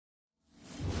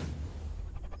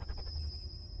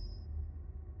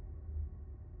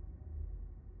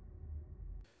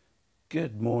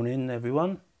Good morning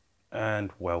everyone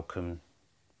and welcome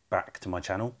back to my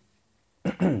channel.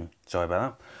 Sorry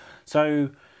about that. So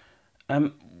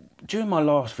during my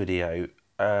last video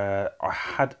I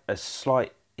had a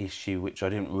slight issue which I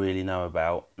didn't really know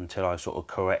about until I sort of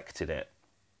corrected it,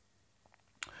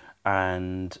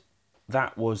 and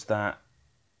that was that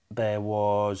there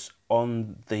was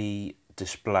on the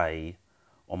display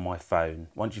on my phone,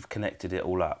 once you've connected it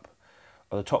all up,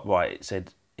 on the top right it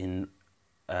said in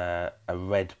a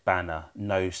red banner,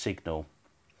 no signal.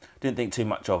 Didn't think too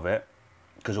much of it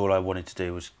because all I wanted to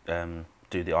do was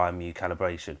do the IMU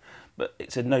calibration, but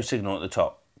it said no signal at the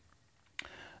top.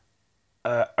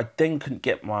 I then couldn't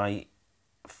get my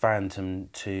Phantom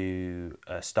to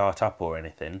start up or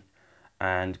anything,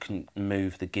 and couldn't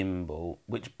move the gimbal,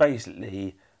 which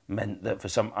basically meant that for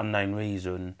some unknown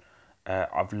reason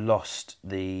I've lost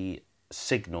the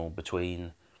signal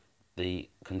between the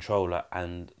controller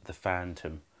and the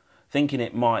Phantom, thinking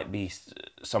it might be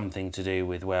something to do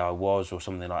with where I was or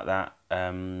something like that.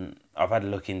 I've had a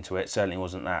look into it, certainly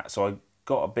wasn't that, so I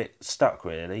got a bit stuck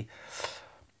really.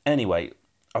 Anyway,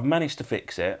 I've managed to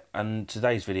fix it, and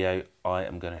today's video I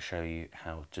am going to show you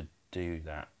how to do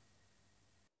that.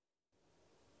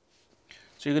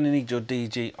 So you're going to need your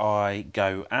DJI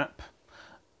GO app,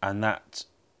 and that,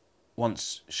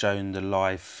 once shown the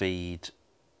live feed,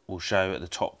 will show at the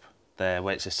top there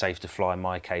where it says safe to fly. In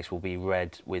my case will be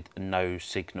red with no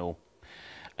signal,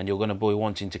 and you're going to be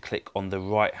wanting to click on the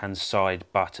right hand side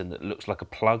button that looks like a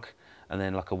plug and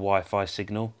then like a Wi-Fi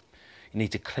signal. You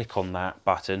need to click on that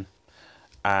button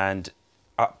and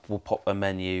up will pop a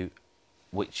menu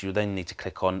which you then need to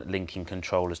click on linking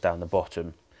controllers down the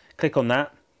bottom. Click on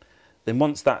that. Then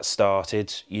once that's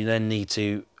started, you then need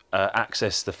to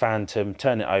access the Phantom,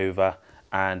 turn it over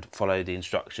and follow the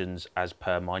instructions as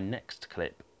per my next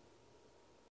clip.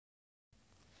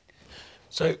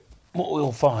 So what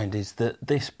we'll find is that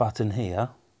this button here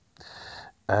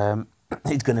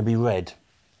is going to be red.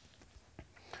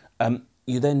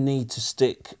 You then need to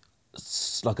stick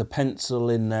like a pencil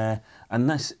in there, and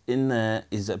this in there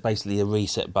is basically a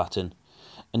reset button,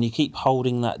 and you keep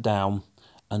holding that down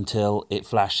until it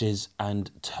flashes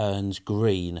and turns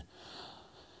green,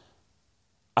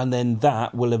 and then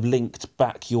that will have linked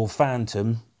back your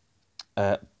Phantom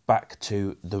back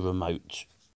to the remote.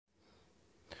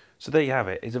 So there you have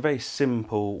it. It's a very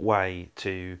simple way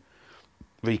to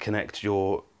reconnect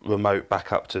your remote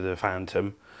back up to the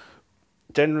Phantom.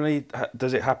 Generally,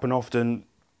 does it happen often?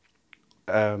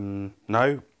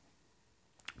 No.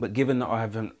 But given that I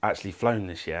haven't actually flown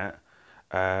this yet,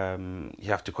 you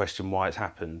have to question why it's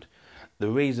happened. The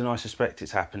reason I suspect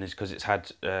it's happened is because it's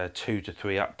had 2 to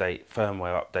 3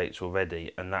 firmware updates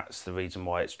already, and that's the reason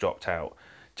why it's dropped out.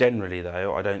 Generally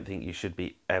though, I don't think you should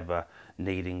be ever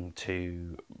needing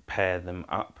to pair them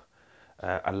up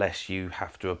unless you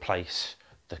have to replace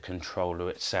the controller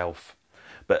itself.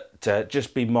 But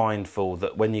just be mindful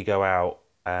that when you go out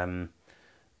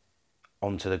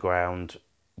onto the ground,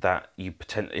 that you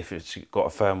if it's got a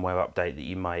firmware update, that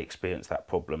you may experience that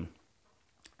problem.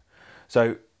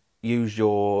 So use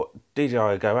your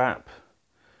DJI GO app,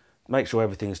 make sure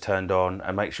everything's turned on,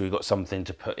 and make sure you've got something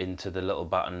to put into the little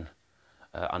button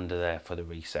under there for the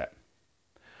reset.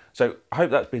 So I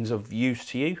hope that's been of use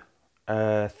to you.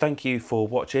 Thank you for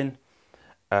watching,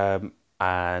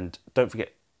 and don't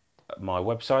forget my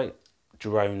website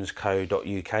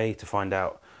dronesco.uk to find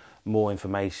out more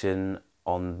information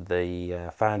on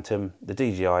the Phantom, the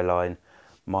DJI line,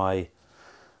 my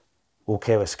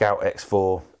Walkera Scout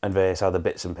X4 and various other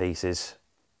bits and pieces.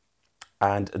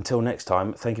 And until next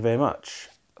time, thank you very much.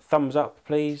 Thumbs up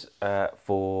please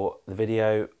for the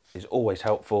video is always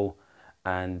helpful,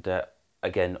 and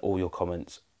again, all your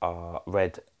comments are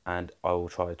read and I will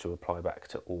try to reply back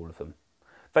to all of them.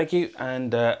 Thank you,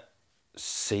 and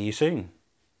see you soon.